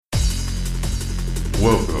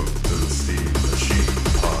Welcome to the Steam Machine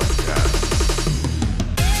Podcast.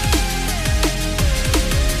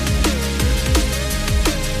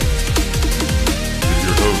 With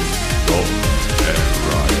your hosts, Dalton and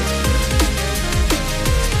Ryan.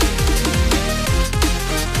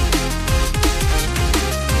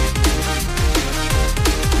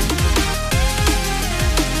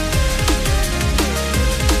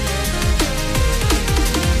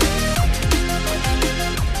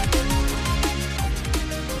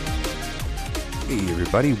 Hey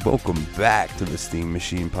everybody, welcome back to the Steam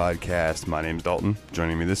Machine Podcast. My name's Dalton.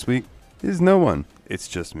 Joining me this week is no one. It's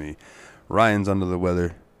just me. Ryan's under the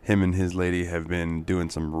weather. Him and his lady have been doing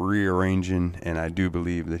some rearranging, and I do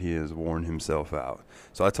believe that he has worn himself out.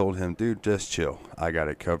 So I told him, dude, just chill. I got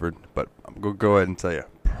it covered. But I'm going to go ahead and tell you,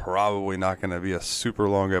 probably not going to be a super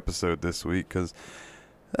long episode this week because,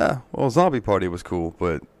 Zombie Party was cool,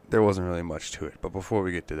 but there wasn't really much to it. But before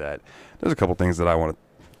we get to that, there's a couple things that I want to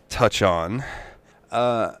touch on.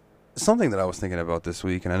 Something that I was thinking about this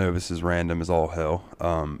week, and I know this is random as all hell,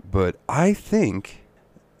 but I think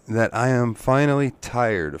that I am finally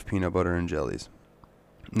tired of peanut butter and jellies.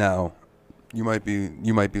 Now, you might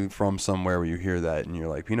be from somewhere where you hear that and you're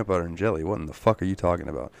like, peanut butter and jelly, what in the fuck are you talking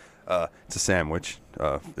about? It's a sandwich,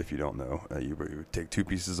 if you don't know. You would take two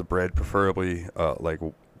pieces of bread, preferably like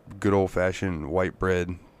good old-fashioned white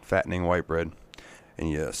bread, fattening white bread. And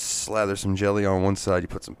you slather some jelly on one side, you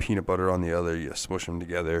put some peanut butter on the other, you smush them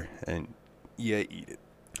together, and you eat it.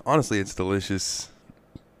 Honestly, it's delicious,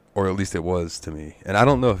 or at least it was to me. And I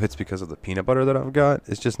don't know if it's because of the peanut butter that I've got.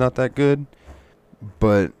 It's just not that good.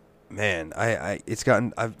 But, man,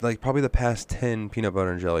 I've like probably the past 10 peanut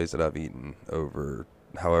butter and jellies that I've eaten over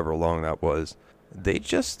however long that was. They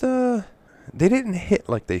just, they didn't hit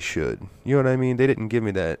like they should. You know what I mean? They didn't give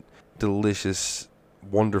me that delicious,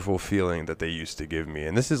 wonderful feeling that they used to give me.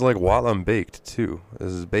 And this is like while I'm baked too.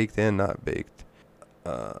 This is baked and not baked.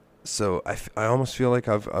 So I almost feel like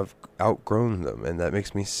I've outgrown them, and that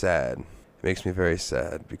makes me sad. It makes me very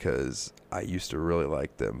sad because I used to really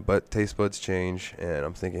like them. But taste buds change, and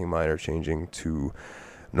I'm thinking mine are changing to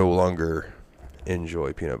no longer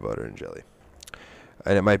enjoy peanut butter and jelly.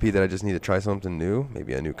 And it might be that I just need to try something new,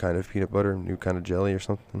 maybe a new kind of peanut butter, new kind of jelly or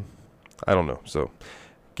something. I don't know. So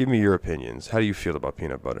give me your opinions. How do you feel about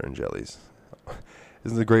peanut butter and jellies?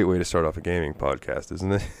 This is a great way to start off a gaming podcast,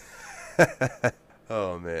 isn't it?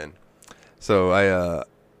 Oh, man. So I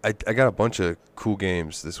got a bunch of cool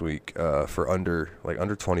games this week for under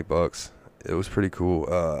 $20. It was pretty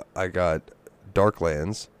cool. I got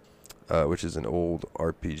Darklands, which is an old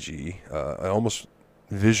RPG. It almost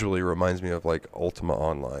visually reminds me of like Ultima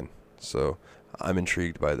Online. So I'm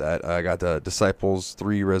intrigued by that. I got Disciples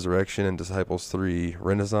 3 Resurrection and Disciples 3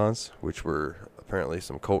 Renaissance, which were apparently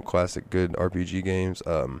some cult classic good RPG games.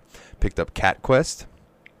 Picked up Cat Quest.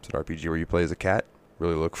 It's an RPG where you play as a cat.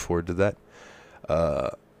 Really look forward to that.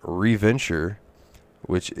 Reventure,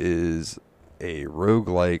 which is a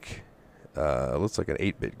roguelike, looks like an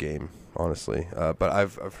 8-bit game, honestly. But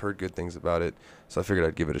I've heard good things about it, so I figured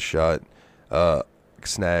I'd give it a shot.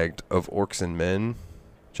 Snagged Of Orcs and Men,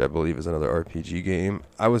 which I believe is another RPG game.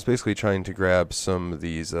 I was basically trying to grab some of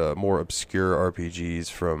these more obscure RPGs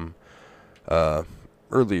from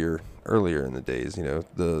earlier in the days, you know,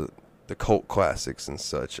 the cult classics and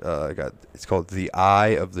such. It's called The Eye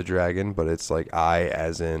of the Dragon, but it's like I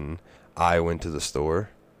as in I went to the store,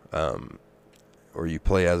 or you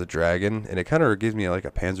play as a dragon, and it kind of gives me like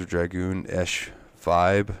a Panzer Dragoon-ish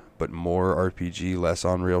vibe, but more RPG, less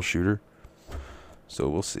on rail shooter. So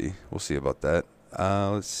we'll see about that.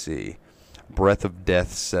 Let's see. Breath of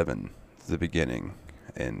Death 7, the beginning.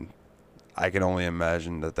 And I can only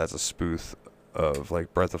imagine that that's a spoof of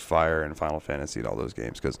like Breath of Fire and Final Fantasy and all those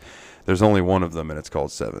games, because there's only one of them and it's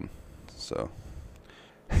called 7. So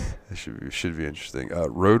it should be interesting.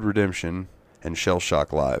 Road Redemption and Shell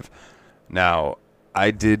Shock Live. Now,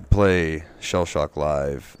 I did play Shell Shock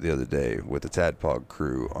Live the other day with the Tadpog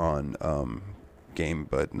crew on Game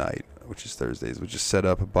Bud Night, which is Thursdays, which is set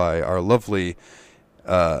up by our lovely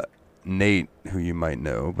Nate, who you might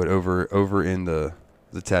know, but over in the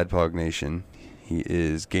Tadpog Nation, he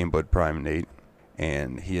is Game Bud Prime Nate,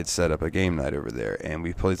 and he had set up a game night over there, and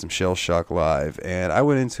we played some Shell Shock Live, and I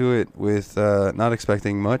went into it with not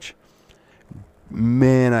expecting much.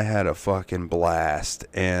 Man, I had a fucking blast,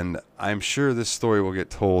 and I'm sure this story will get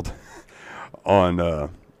told on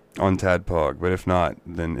Tadpog, but if not,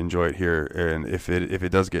 then enjoy it here. And if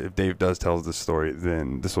Dave does tell this story,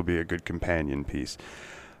 then this will be a good companion piece.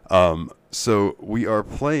 So we are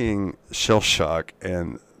playing Shell Shock,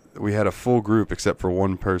 and we had a full group except for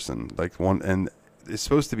one person, and it's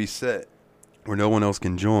supposed to be set where no one else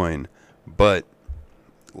can join, but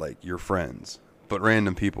like your friends, but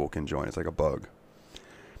random people can join. It's like a bug.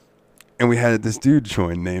 And we had this dude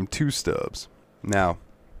join named Two Stubs. Now,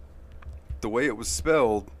 the way it was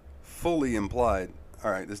spelled fully implied,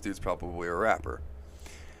 all right, this dude's probably a rapper.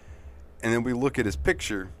 And then we look at his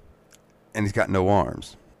picture, and he's got no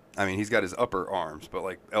arms. I mean, he's got his upper arms, but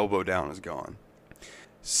like elbow down is gone.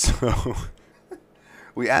 So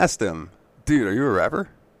we asked him, dude, are you a rapper?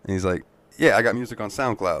 And he's like, yeah, I got music on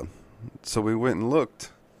SoundCloud. So we went and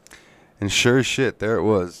looked, and sure as shit, there it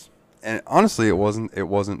was. And honestly, it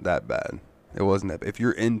wasn't that bad. It wasn't that bad. If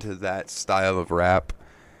you're into that style of rap,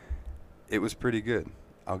 it was pretty good.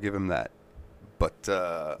 I'll give him that.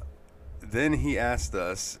 But then he asked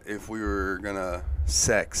us if we were gonna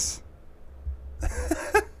sex.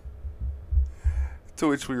 To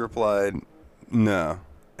which we replied, no.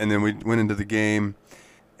 And then we went into the game,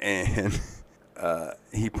 and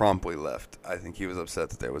he promptly left. I think he was upset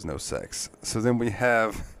that there was no sex. So then we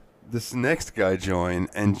have this next guy join,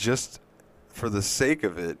 and just for the sake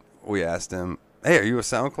of it, we asked him, hey, are you a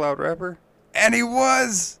SoundCloud rapper? And he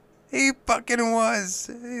was. He fucking was.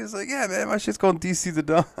 He was like, yeah, man, my shit's called DC the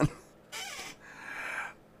Don.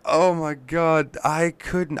 Oh my God. I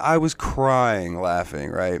was crying laughing,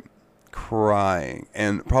 right? Crying.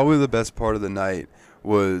 And probably the best part of the night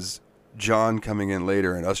was John coming in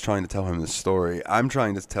later and us trying to tell him this story. I'm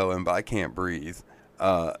trying to tell him, but I can't breathe.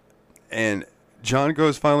 And John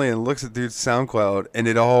goes finally and looks at dude's SoundCloud, and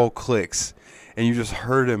it all clicks. And you just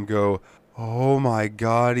heard him go, oh my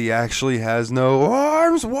God, he actually has no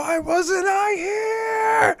arms. Why wasn't I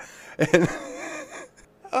here? And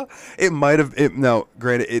it might have, now,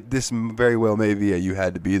 granted, this very well may be a you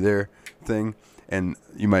had to be there thing, and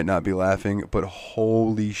you might not be laughing, but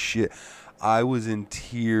holy shit. I was in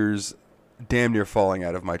tears, damn near falling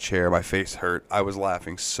out of my chair. My face hurt. I was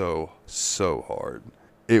laughing so hard.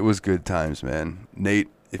 It was good times, man. Nate,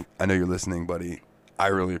 if I know you're listening, buddy, I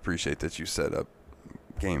really appreciate that you set up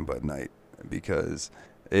Game Bud Night, because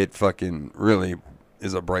it fucking really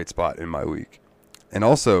is a bright spot in my week. And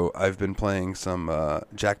also, I've been playing some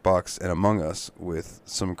Jackbox and Among Us with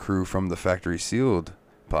some crew from the Factory Sealed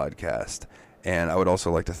podcast. And I would also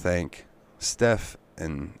like to thank Steph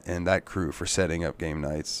and that crew for setting up game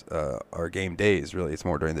nights, or game days, really. It's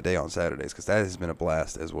more during the day on Saturdays, because that has been a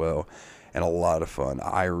blast as well, and a lot of fun.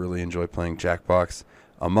 I really enjoy playing Jackbox.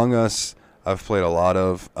 Among Us, I've played a lot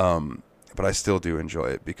of, but I still do enjoy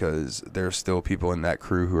it, because there's still people in that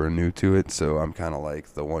crew who are new to it, so I'm kind of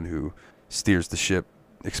like the one who steers the ship,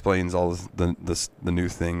 explains all the new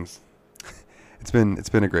things. It's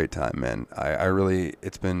been a great time, man.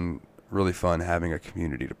 It's been really fun having a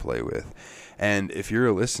community to play with. And if you're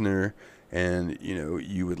a listener and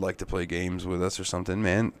you would like to play games with us or something,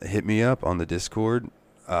 man, hit me up on the Discord.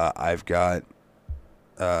 I've got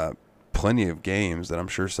plenty of games that I'm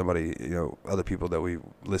sure somebody, other people that we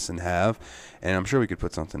listen have, and I'm sure we could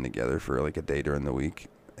put something together for like a day during the week,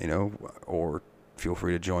 or feel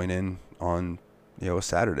free to join in on a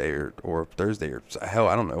Saturday or Thursday, or hell,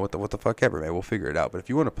 I don't know, what the fuck ever, man. We'll figure it out. But if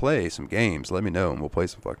you want to play some games, let me know and we'll play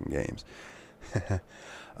some fucking games.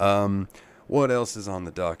 What else is on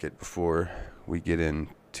the docket before we get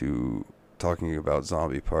into talking about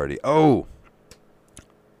Zombie Party? Oh,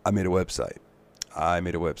 I made a website.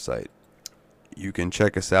 You can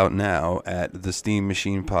check us out now at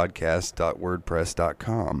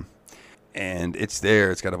thesteammachinepodcast.wordpress.com. And it's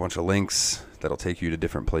there. It's got a bunch of links that'll take you to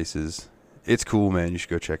different places. It's cool, man. You should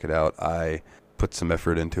go check it out. I put some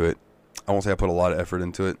effort into it. I won't say I put a lot of effort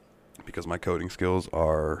into it, because my coding skills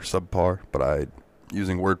are subpar, but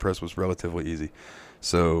using WordPress was relatively easy.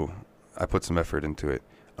 So I put some effort into it.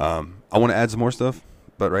 I want to add some more stuff,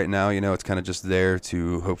 but right now, it's kind of just there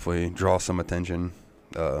to hopefully draw some attention,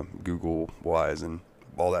 Google-wise and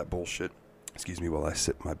all that bullshit. Excuse me while I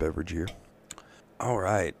sip my beverage here. All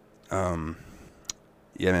right. Yeah,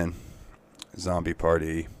 man. Zombie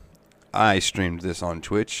Party. I streamed this on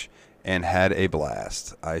Twitch and had a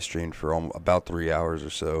blast. I streamed for about 3 hours or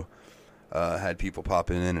so. Had people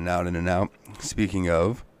popping in and out. Speaking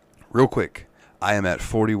of, real quick, I am at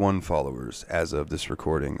 41 followers as of this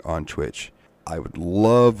recording on Twitch. I would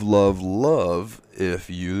love if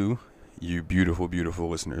you beautiful, beautiful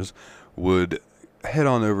listeners would head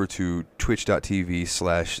on over to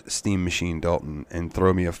twitch.tv/SteamMachineDalton and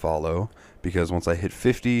throw me a follow, because once I hit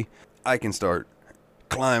 50, I can start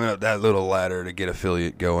climbing up that little ladder to get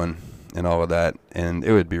affiliate going and all of that. And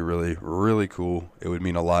it would be really, really cool. It would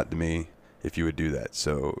mean a lot to me if you would do that.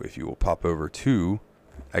 So if you will pop over to,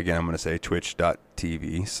 again, I'm going to say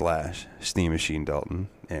twitch.tv/SteamMachineDalton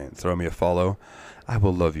and throw me a follow, I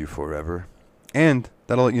will love you forever. And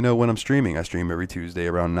that'll let you know when I'm streaming. I stream every Tuesday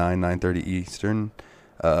around 9:30 Eastern.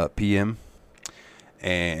 p.m.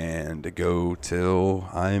 and go till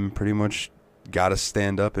I'm pretty much got to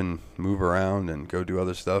stand up and move around and go do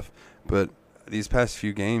other stuff. But these past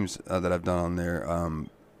few games that I've done on there,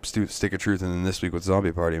 Stick of Truth, and then this week with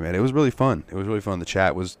Zombie Party, man, it was really fun. It was really fun. The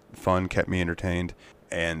chat was fun, kept me entertained.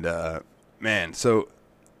 And, man, so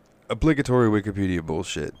obligatory Wikipedia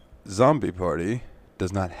bullshit. Zombie Party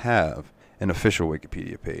does not have an official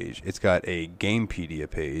Wikipedia page. It's got a Gamepedia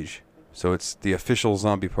page. So it's the official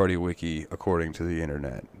Zombie Party wiki according to the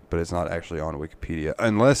internet, but it's not actually on Wikipedia,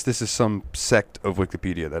 unless this is some sect of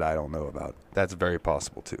Wikipedia that I don't know about. That's very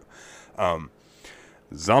possible too.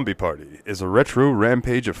 Zombie Party is a retro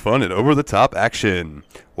rampage of fun and over-the-top action,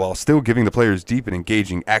 while still giving the players deep and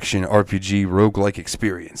engaging action RPG roguelike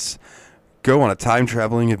experience. Go on a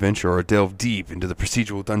time-traveling adventure or delve deep into the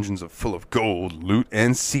procedural dungeons full of gold, loot,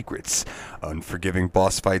 and secrets. Unforgiving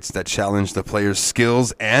boss fights that challenge the player's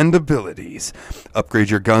skills and abilities. Upgrade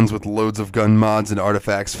your guns with loads of gun mods and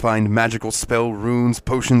artifacts. Find magical spell runes,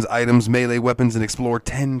 potions, items, melee weapons, and explore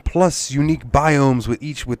 10+ unique biomes with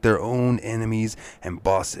each with their own enemies and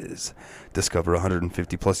bosses. Discover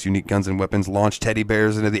 150+ unique guns and weapons, launch teddy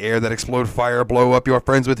bears into the air that explode fire, blow up your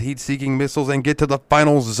friends with heat-seeking missiles, and get to the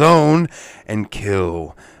final zone and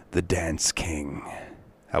kill the Dance King.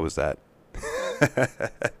 How was that?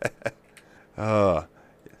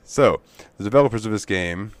 So, the developers of this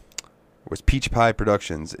game was Peach Pie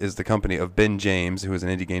Productions, is the company of Ben James, who is an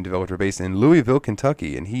indie game developer based in Louisville,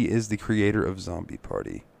 Kentucky, and he is the creator of Zombie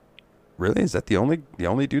Party. Really? Is that the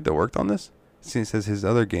only dude that worked on this? He says his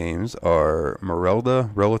other games are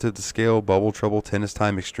Merelda, Relative to Scale, Bubble Trouble, Tennis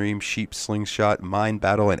Time Extreme, Sheep Slingshot, Mind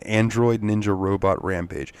Battle, and Android Ninja Robot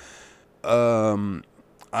Rampage.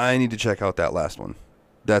 I need to check out that last one.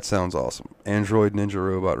 That sounds awesome. Android Ninja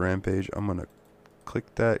Robot Rampage. I'm going to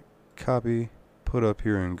click that, copy, put up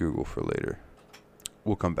here in Google for later.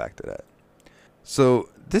 We'll come back to that. So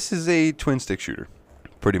this is a twin stick shooter,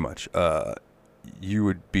 pretty much. You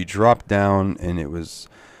would be dropped down, and it was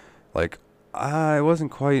like, it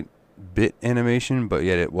wasn't quite bit animation, but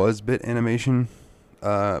yet it was bit animation.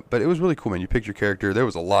 But it was really cool, man. You picked your character. There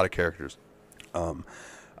was a lot of characters.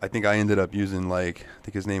 I think I ended up using, I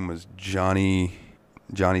think his name was Johnny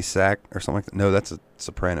Sack or something like that. No, that's a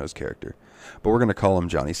Sopranos character. But we're going to call him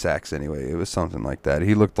Johnny Sacks anyway. It was something like that.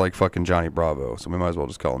 He looked like fucking Johnny Bravo, so we might as well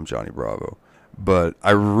just call him Johnny Bravo. But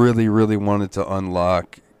I really, really wanted to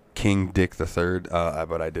unlock King Dick III,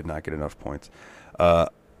 but I did not get enough points.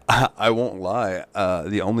 I won't lie.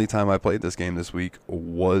 The only time I played this game this week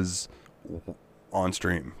was on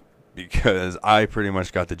stream, because I pretty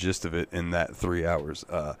much got the gist of it in that 3 hours.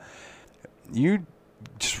 You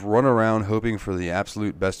just run around hoping for the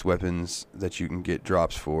absolute best weapons that you can get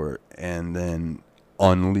drops for, and then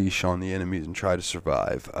unleash on the enemies and try to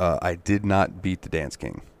survive. I did not beat the Dance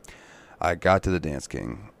King. I got to the Dance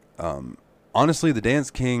King. Honestly, the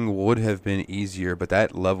Dance King would have been easier, but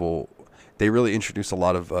that level, they really introduce a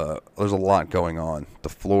lot of, there's a lot going on. The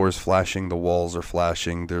floor is flashing, the walls are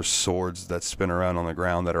flashing, there's swords that spin around on the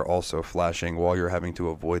ground that are also flashing while you're having to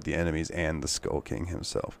avoid the enemies and the Skull King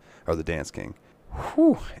himself, or the Dance King.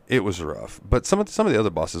 Whew, it was rough. But some of the other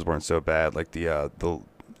bosses weren't so bad, like the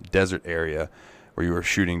desert area where you were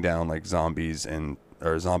shooting down like zombies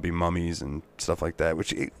or zombie mummies and stuff like that,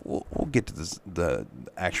 which we'll get to this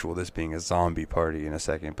being a zombie party in a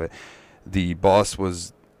second. But the boss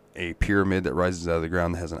was a pyramid that rises out of the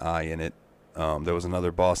ground that has an eye in it. There was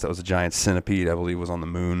another boss that was a giant centipede, I believe was on the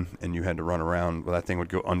moon, and you had to run around. Well, that thing would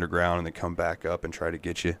go underground and then come back up and try to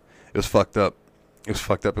get you. It was fucked up. It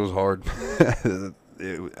was hard.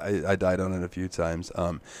 I died on it a few times.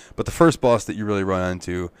 But the first boss that you really run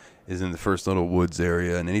into is in the first little woods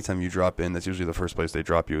area, and anytime you drop in, that's usually the first place they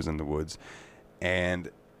drop you is in the woods. And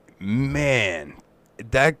man,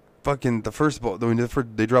 that fucking the first boss, when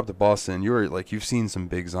they dropped the boss in, you were like, you've seen some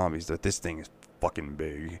big zombies, that this thing is fucking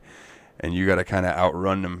big, and you got to kind of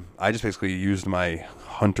outrun them. I just basically used my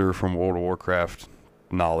hunter from World of Warcraft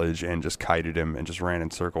knowledge and just kited him and just ran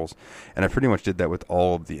in circles, and I pretty much did that with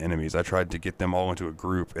all of the enemies. I tried to get them all into a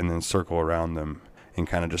group and then circle around them and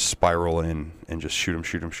kind of just spiral in and just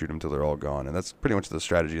shoot them till they're all gone. And that's pretty much the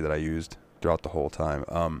strategy that I used throughout the whole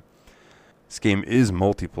time. This game is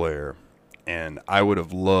multiplayer, and I would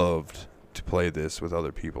have loved to play this with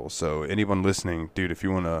other people. So anyone listening, dude, if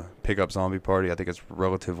you want to pick up Zombie Party, I think it's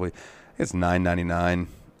 $9.99,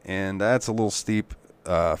 and that's a little steep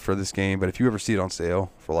for this game, but if you ever see it on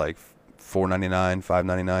sale for like $4.99,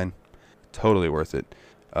 $5.99, totally worth it.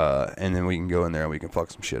 And then we can go in there and we can fuck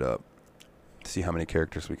some shit up, see how many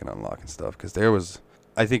characters we can unlock and stuff, because there was,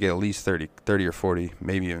 I think, at least 30 or 40,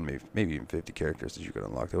 maybe even 50 characters that you could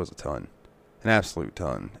unlock. There was a ton. an absolute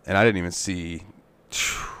ton. And I didn't even see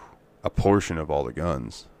a portion of all the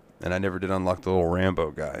guns. And I never did unlock the little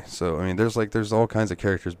Rambo guy. So I mean, there's all kinds of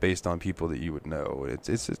characters based on people that you would know.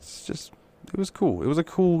 It's just, it was cool. It was a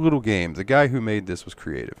cool little game. The guy who made this was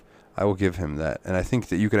creative. I will give him that. And I think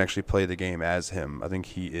that you can actually play the game as him. I think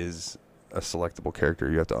he is a selectable character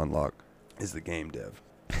you have to unlock, is the game dev.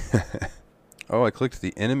 Oh, I clicked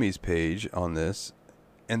the enemies page on this,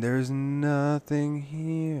 and there's nothing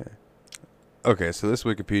here. Okay, so this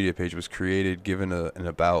Wikipedia page was created, given an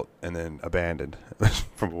about, and then abandoned,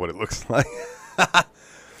 from what it looks like.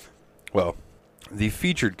 Well, the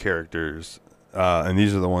featured characters, and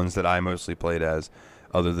these are the ones that I mostly played as,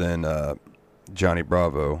 other than Johnny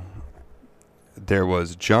Bravo. There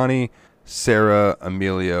was Johnny, Sarah,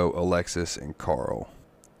 Emilio, Alexis, and Carl.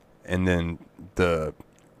 And then the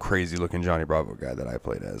crazy-looking Johnny Bravo guy that I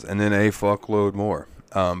played as. And then a fuckload more.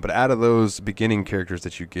 But out of those beginning characters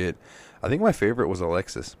that you get, I think my favorite was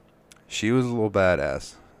Alexis. She was a little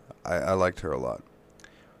badass. I liked her a lot.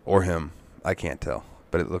 Or him. I can't tell.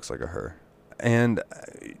 But it looks like a her. And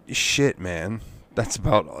shit, man. That's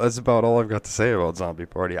about all I've got to say about Zombie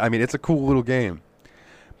Party. I mean, it's a cool little game.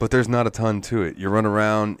 But there's not a ton to it. You run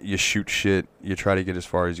around, you shoot shit, you try to get as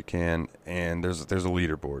far as you can, and there's a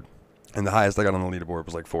leaderboard. And the highest I got on the leaderboard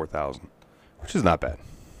was like 4,000, which is not bad,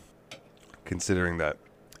 considering that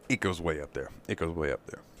it goes way up there. It goes way up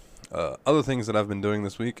there. Other things that I've been doing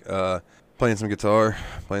this week, playing some guitar,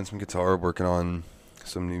 working on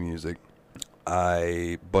some new music.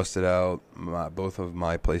 I busted out both of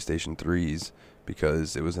my PlayStation 3s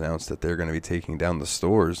because it was announced that they're going to be taking down the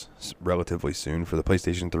stores relatively soon for the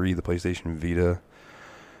PlayStation 3, the PlayStation Vita.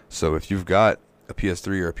 So if you've got a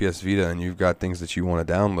PS3 or a PS Vita and you've got things that you want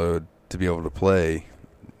to download to be able to play,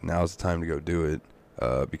 now's the time to go do it,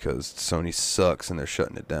 because Sony sucks and they're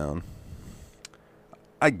shutting it down.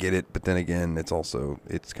 I get it, but then again, it's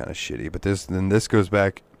kind of shitty. But this goes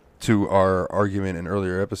back to our argument in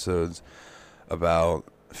earlier episodes about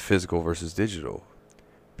physical versus digital.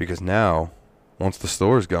 Because now, once the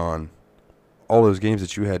store's gone, all those games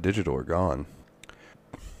that you had digital are gone.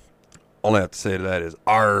 All I have to say to that is,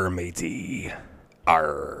 arr, matey.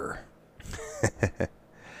 Arr.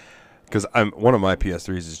 Because one of my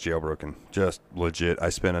PS3s is jailbroken. Just legit. I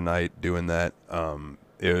spent a night doing that.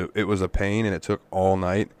 It was a pain, and it took all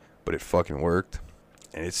night, but it fucking worked.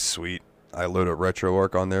 And it's sweet. I loaded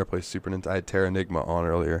RetroArch on there, played Super Nintendo. I had Terra Enigma on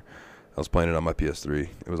earlier. I was playing it on my PS3.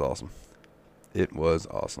 It was awesome. It was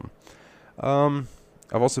awesome.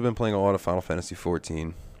 I've also been playing a lot of Final Fantasy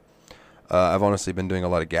XIV. I've honestly been doing a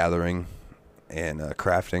lot of gathering and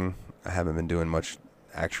crafting. I haven't been doing much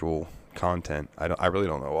actual content. I really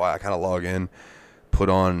don't know why. I kind of log in, put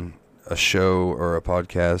on a show or a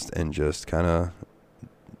podcast, and just kind of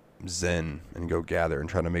zen and go gather and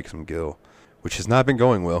try to make some gil, which has not been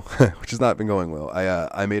going well.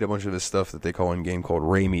 I made a bunch of this stuff that they call in game called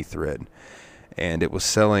Raimi Thread, and it was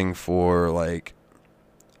selling for like,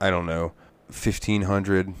 I don't know,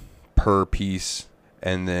 1,500 per piece,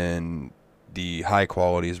 and then the high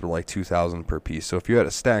qualities were like 2,000 per piece. So if you had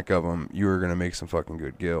a stack of them, you were gonna make some fucking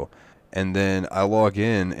good gil. And then I log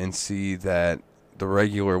in and see that the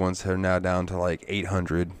regular ones are now down to like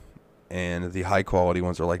 800, and the high quality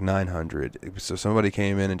ones are like 900. So somebody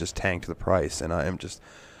came in and just tanked the price, and I am just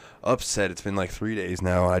upset. It's been like 3 days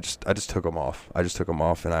now, and I just took them off.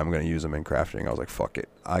 And I'm gonna use them in crafting. I was like, fuck it.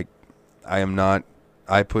 I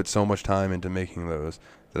put so much time into making those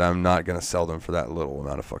that I'm not gonna sell them for that little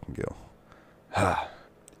amount of fucking gil.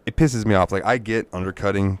 It pisses me off. Like, I get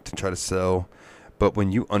undercutting to try to sell, but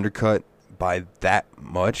when you undercut by that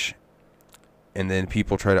much, and then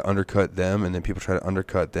people try to undercut them, and then people try to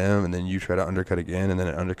undercut them, and then you try to undercut again, and then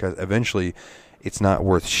it undercuts, eventually it's not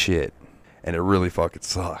worth shit, and it really fucking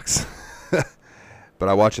sucks. But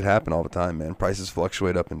I watch it happen all the time, man. Prices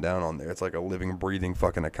fluctuate up and down on there. It's like a living, breathing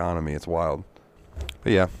fucking economy. It's wild.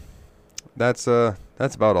 But yeah, that's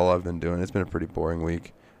about all I've been doing. It's been a pretty boring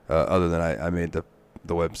week, other than I made the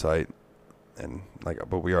website, and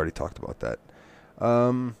but we already talked about that.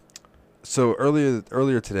 So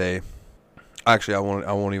earlier today, actually I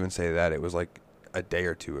won't even say that. It was like a day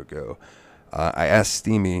or two ago. I asked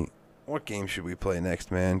Steamy, what game should we play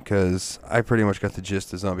next, man? Because I pretty much got the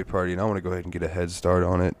gist of Zombie Party, and I want to go ahead and get a head start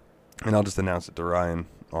on it, and I'll just announce it to Ryan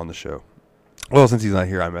on the show. Well, since he's not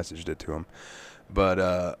here, I messaged it to him.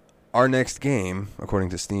 But our next game, according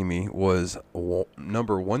to Steamy, was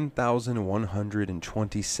number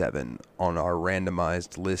 1,127 on our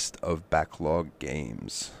randomized list of backlog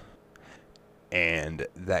games. And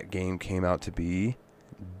that game came out to be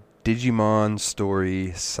Digimon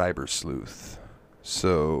Story Cyber Sleuth.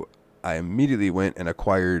 So I immediately went and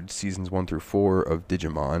acquired seasons 1 through 4 of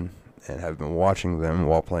Digimon and have been watching them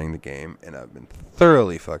while playing the game, and I've been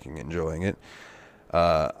thoroughly fucking enjoying it.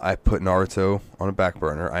 I put Naruto on a back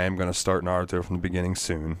burner. I am going to start Naruto from the beginning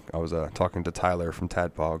soon. I was talking to Tyler from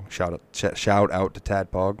Tadpog. Shout out to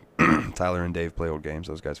Tadpog. Tyler and Dave play old games.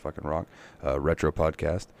 Those guys fucking rock. Retro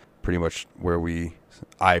podcast. Pretty much where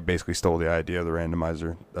I basically stole the idea of the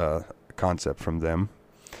randomizer concept from them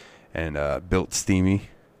and built Steamy.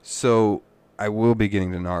 So I will be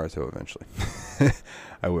getting to Naruto eventually.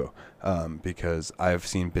 I will. Because I've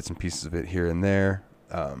seen bits and pieces of it here and there.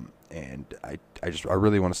 And I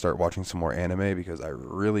really want to start watching some more anime because I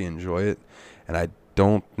really enjoy it, and I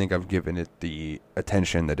don't think I've given it the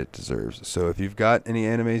attention that it deserves. So if you've got any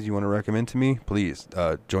animes you want to recommend to me, please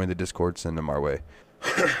join the Discord, send them our way.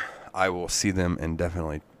 I will see them and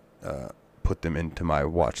definitely put them into my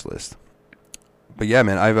watch list. But yeah,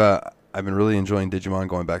 man, I've been really enjoying Digimon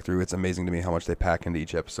going back through. It's amazing to me how much they pack into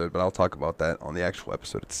each episode, but I'll talk about that on the actual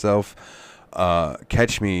episode itself.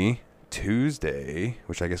 Catch me Tuesday,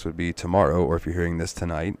 which I guess would be tomorrow, or if you're hearing this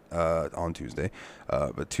tonight, on Tuesday.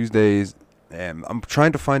 But Tuesdays, I'm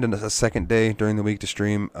trying to find a second day during the week to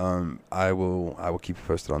stream. I will keep you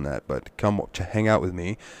posted on that. But come hang out with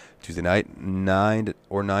me Tuesday night, 9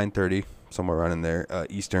 or 9:30, somewhere around in there,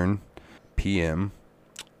 Eastern PM,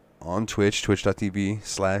 on Twitch,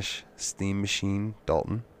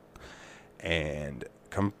 twitch.tv/SteamMachineDalton, and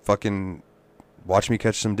come fucking watch me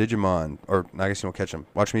catch some Digimon, or I guess you won't catch them.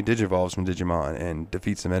 Watch me Digivolve some Digimon and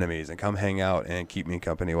defeat some enemies, and come hang out and keep me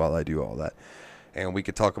company while I do all that. And we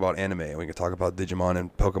could talk about anime, and we could talk about Digimon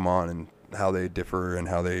and Pokemon and how they differ and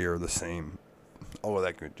how they are the same. All of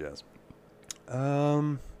that good jazz.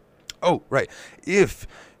 Oh, right. If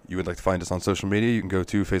you would like to find us on social media, you can go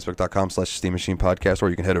to facebook.com/SteamMachinePodcast, or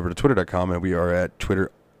you can head over to twitter.com, and we are at Twitter,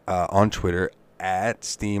 on Twitter at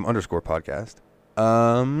Steam_podcast.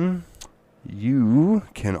 You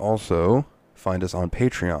can also find us on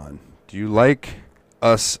Patreon. Do you like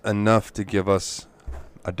us enough to give us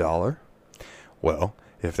 $1? Well,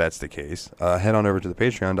 if that's the case, head on over to the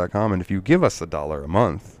patreon.com, and if you give us $1 a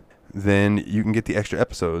month, then you can get the extra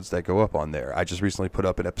episodes that go up on there. I just recently put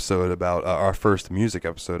up an episode about our first music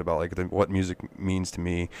episode about what music means to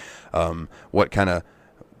me, what kind of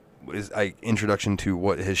is introduction to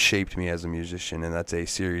what has shaped me as a musician, and that's a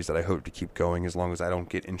series that I hope to keep going as long as I don't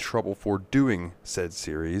get in trouble for doing said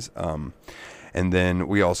series. And then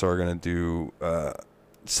we also are going to do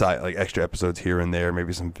extra episodes here and there,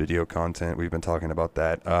 maybe some video content. We've been talking about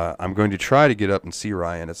that. I'm going to try to get up and see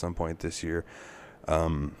Ryan at some point this year,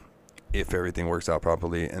 if everything works out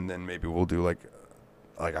properly, and then maybe we'll do like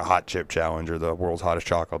a hot chip challenge or the world's hottest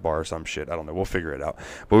chocolate bar or some shit. I don't know. We'll figure it out.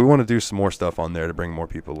 But we want to do some more stuff on there to bring more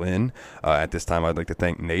people in. At this time, I'd like to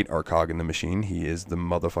thank Nate, our cog in the machine. He is the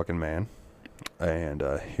motherfucking man. And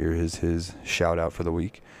here is his shout out for the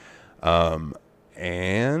week. Oh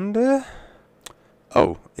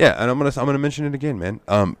yeah, and I'm gonna mention it again, man.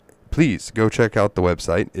 Please go check out the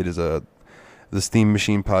website. It is the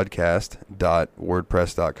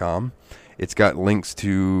steammachinepodcast.wordpress.com. It's got links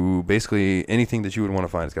to basically anything that you would want to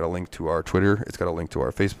find. It's got a link to our Twitter. It's got a link to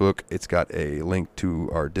our Facebook. It's got a link to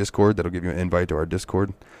our Discord. That'll give you an invite to our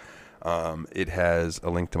Discord. It has a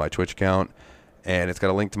link to my Twitch account, and it's got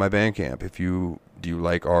a link to my Bandcamp. Do you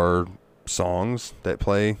like our songs that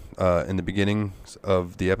play in the beginning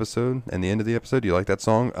of the episode and the end of the episode? Do you like that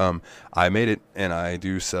song? I made it, and I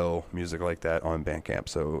do sell music like that on Bandcamp.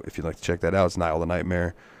 So if you'd like to check that out, it's Nile the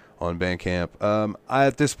Nightmare on Bandcamp.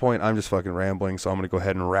 At this point, I'm just fucking rambling, so I'm going to go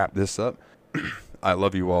ahead and wrap this up. I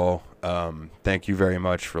love you all. Thank you very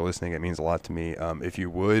much for listening. It means a lot to me. If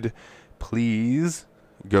you would, please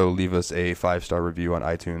go leave us a 5-star review on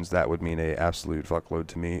iTunes. That would mean an absolute fuckload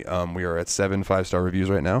to me. We are at 7 5-star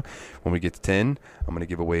reviews right now. When we get to 10, I'm going to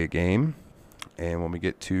give away a game. And when we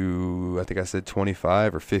get to, I think I said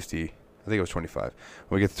 25 or 50. I think it was 25.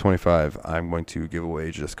 When we get to 25, I'm going to give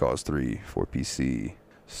away Just Cause 3 for PC.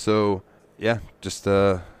 So, yeah, just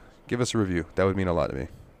give us a review. That would mean a lot to me.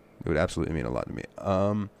 It would absolutely mean a lot to me.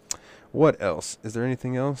 What else? Is there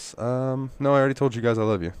anything else? No, I already told you guys I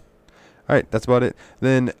love you. All right, that's about it.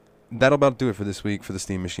 Then that'll about do it for this week for the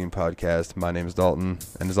Steam Machine Podcast. My name is Dalton,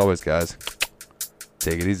 and as always, guys,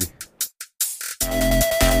 take it easy.